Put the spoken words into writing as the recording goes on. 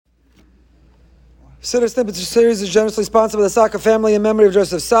Siddur Snippets series is generously sponsored by the Saka family in memory of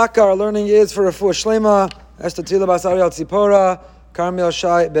Joseph Saka. Our learning is for Refuah Shlema, Esther Tila Bas Ariel Tzipora, Carmel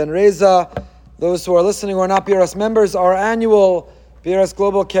Shai Ben Reza. Those who are listening who are not BRS members, our annual BRS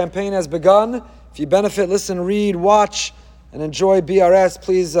Global campaign has begun. If you benefit, listen, read, watch, and enjoy BRS,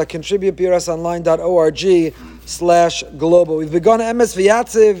 please contribute brsonline.org/global. We've begun Emes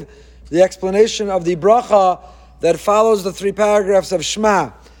V'Yatziv, the explanation of the bracha that follows the three paragraphs of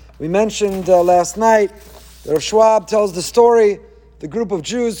Shema. We mentioned last night that Rav Schwab tells the story, the group of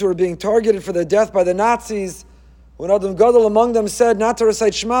Jews who were being targeted for their death by the Nazis, when Adam Gadol among them said not to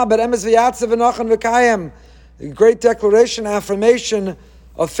recite Shema, but Emes V'Yatziv V'Nachan V'Kayim, a great declaration, affirmation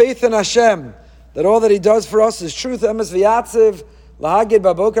of faith in Hashem, that all that He does for us is truth. Emes V'Yatziv, Lahagid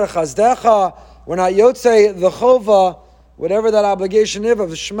Babokar Chazdecha, we're not Yotzei, the Chova, whatever that obligation is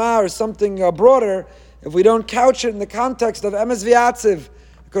of Shema or something broader, if we don't couch it in the context of Emes V'Yatziv.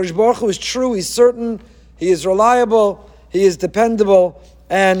 Kodesh Baruch Hu is true, He's certain, He is reliable, He is dependable,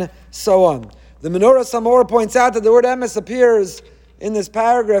 and so on. The Menorah Samor points out that the word Emes appears in this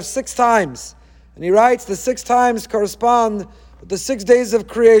paragraph 6 times. And he writes the 6 times correspond with the 6 days of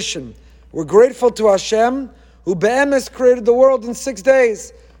creation. We're grateful to Hashem, who be'emes created the world in 6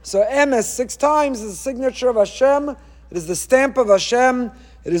 days. So Emes 6 times is the signature of Hashem. It is the stamp of Hashem.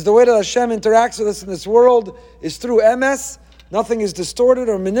 It is the way that Hashem interacts with us in this world is through Emes. Nothing is distorted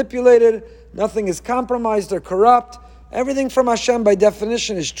or manipulated. Nothing is compromised or corrupt. Everything from Hashem by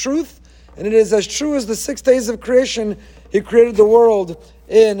definition is truth. And it is as true as the 6 days of creation. He created the world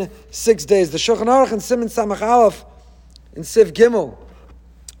in 6 days. The Shulchan Aruch in Siman Samach Aleph in Siv Gimel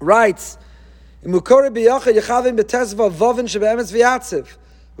writes,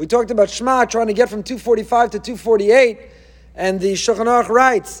 we talked about Shema trying to get from 245 to 248, and the Shulchan Aruch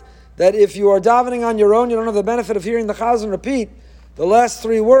writes that if you are davening on your own, you don't have the benefit of hearing the Chazan repeat the last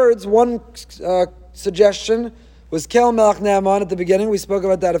 3 words. One suggestion was Kel Melech Naaman at the beginning. We spoke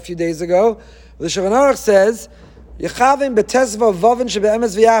about that a few days ago. The Shulchan Aruch says, Yechavim betezva vavin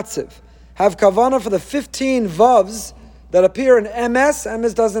shebe'emes v'yatziv. Have kavanah for the 15 vavs that appear in Emes.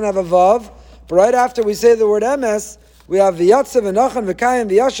 Emes doesn't have a vav. But right after we say the word Emes, we have v'yatziv, v'nachan, v'kayim,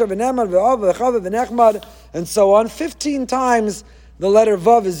 v'yashav, v'neman, v'av, v'chav, v'nechmad, and so on. 15 times the letter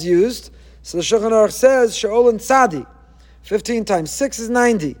vav is used. So the Shulchan Aruch says, she'ol and tzadi. 15 times 6 is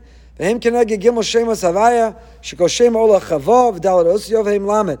 90. V'hem keneged gimel shemos havaya, shekol shem ola chavav, v'dalat osiyov, v'hem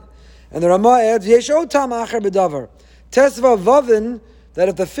lamed. And the Ramah adds, Yesh otam acher b'davar. Tesva vavin, that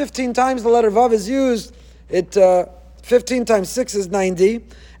if the 15 times the letter vav is used, it 15 times 6 is 90,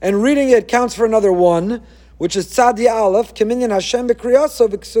 and reading it counts for another 1, which is tzadi aleph, keminyan Hashem b'kriyaso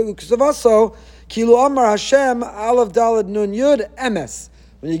v'ksavaso, kilu amar Hashem aleph dalad nun yud emes.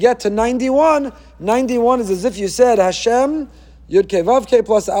 When you get to 91, 91 is as if you said Hashem, yud ke vav ke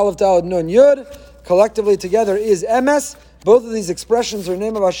plus aleph dalad nun yud, collectively together is emes. Both of these expressions or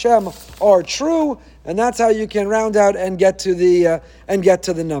name of Hashem are true, and that's how you can round out and get to the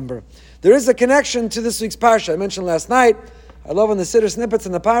number. There is a connection to this week's parsha. I mentioned last night. I love when the Siddur snippets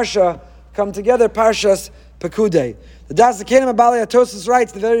in the parsha come together. Parshas Pekudei. The Das Zakenim Abali Atosis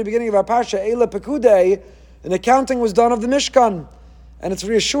writes at the very beginning of our parsha, Eila Pekudei, an accounting was done of the Mishkan, and it's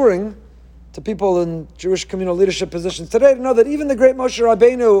reassuring to people in Jewish communal leadership positions today to know that even the great Moshe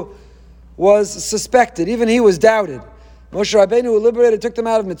Rabbeinu was suspected. Even he was doubted. Moshe Rabbeinu, who liberated, took them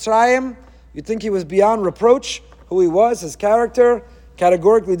out of Mitzrayim. You'd think he was beyond reproach, who he was, his character,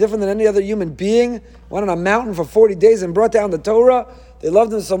 categorically different than any other human being. Went on a mountain for 40 days and brought down the Torah. They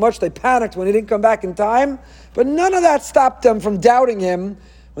loved him so much they panicked when he didn't come back in time. But none of that stopped them from doubting him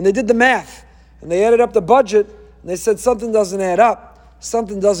when they did the math. And they added up the budget, and they said something doesn't add up.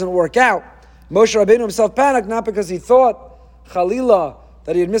 Something doesn't work out. Moshe Rabbeinu himself panicked, not because he thought, Chalila,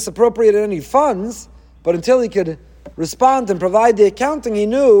 that he had misappropriated any funds, but until he could respond and provide the accounting, he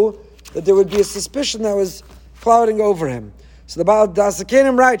knew that there would be a suspicion that was clouding over him. So the Baal Das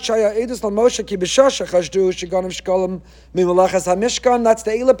Zakenim writes, Shaya Edus Al Moshe Ki B'Shosha Chashdu Shiganim Shkolim Mimalachas HaMishkan. That's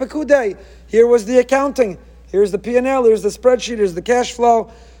the Eila Pekudei. Here was the accounting. Here's the P&L. Here's the spreadsheet. Here's the cash flow.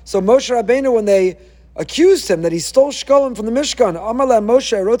 So Moshe Rabbeinu, when they accused him that he stole Shkolim from the Mishkan, Amar La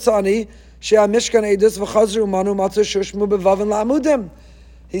Moshe Rotzani Shea Mishkan Edus V'Chazru Manu Matzu Shushmu B'Vavin La'amudim.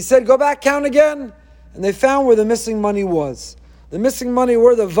 He said, go back, count again. And they found where the missing money was. The missing money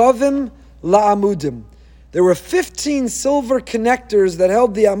were the Vavim La'amudim. There were 15 silver connectors that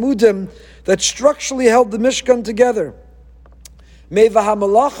held the Amudim, that structurally held the Mishkan together. Meva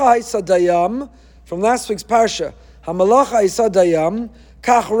HaMalacha Haisadayam, from last week's Parsha, HaMalacha Haisadayam,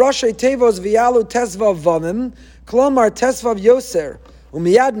 Kach Rashi Tevos V'yalu Tesvav Vavim, Klomar Tesvav Yoser,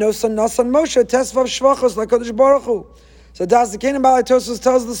 Umiyad Nosan Moshe Tesvav Shvachos LaKodesh Baruch Hu. So Das Zakenim Balei Tosfos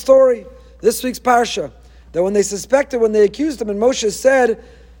tells the story. this week's parsha, that when they suspected, when they accused him, and Moshe said,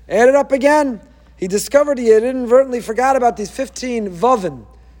 add it up again, he discovered he had inadvertently forgot about these 15 vavim.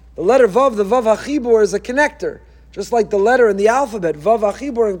 The letter vav, the vav hachibur, is a connector. Just like the letter in the alphabet, vav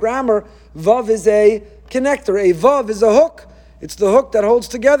hachibur in grammar, vav is a connector. A vav is a hook. It's the hook that holds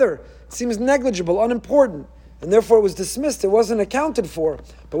together. It seems negligible, unimportant, and therefore it was dismissed. It wasn't accounted for.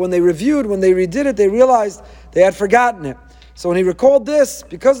 But when they reviewed, when they redid it, they realized they had forgotten it. So when he recalled this,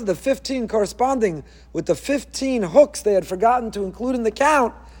 because of the 15 corresponding with the 15 hooks they had forgotten to include in the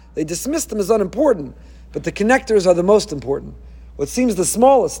count, they dismissed them as unimportant. But the connectors are the most important. What seems the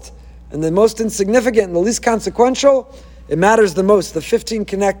smallest and the most insignificant and the least consequential, it matters the most, the 15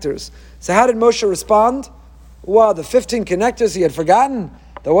 connectors. So how did Moshe respond? Wow, the 15 connectors he had forgotten,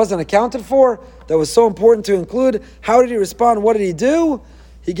 that wasn't accounted for, that was so important to include. How did he respond? What did he do?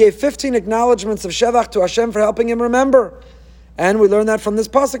 He gave 15 acknowledgments of Shevach to Hashem for helping him remember. And we learned that from this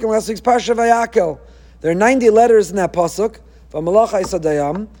pasuk in last week's Parsha Vayakel. There are 90 letters in that pasuk, V'malach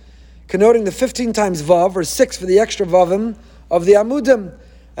Isadayam, connoting the 15 times Vav, or 6 for the extra Vavim, of the Amudim.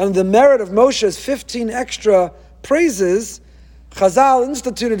 And the merit of Moshe's 15 extra praises, Chazal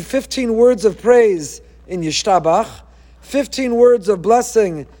instituted 15 words of praise in Yishtabach, 15 words of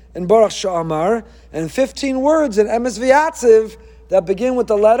blessing in Baruch Sha'amar, and 15 words in Emes V'yatziv that begin with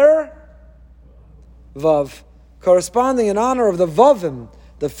the letter Vav, corresponding in honor of the Vavim,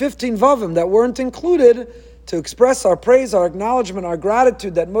 the 15 Vavim that weren't included, to express our praise, our acknowledgement, our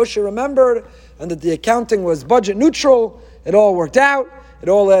gratitude that Moshe remembered, and that the accounting was budget neutral. It all worked out. It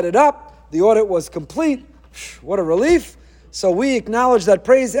all added up. The audit was complete. What a relief. So we acknowledge that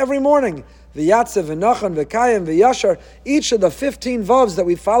praise every morning. V'yatzev, v'nachan, v'kayim, v'yashar. Each of the 15 Vavs that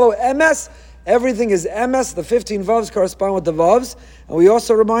we follow, emes, everything is emes. The 15 Vavs correspond with the Vavs. And we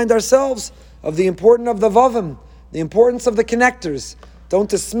also remind ourselves of the importance of the Vavim, the importance of the connectors. Don't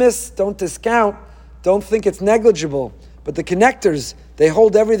dismiss, don't discount, don't think it's negligible. But the connectors, they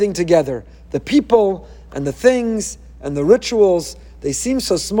hold everything together. The people and the things and the rituals, they seem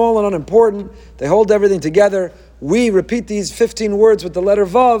so small and unimportant. They hold everything together. We repeat these 15 words with the letter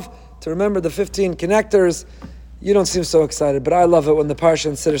Vav to remember the 15 connectors. You don't seem so excited, but I love it when the Parsha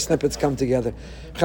and Siddur snippets come together.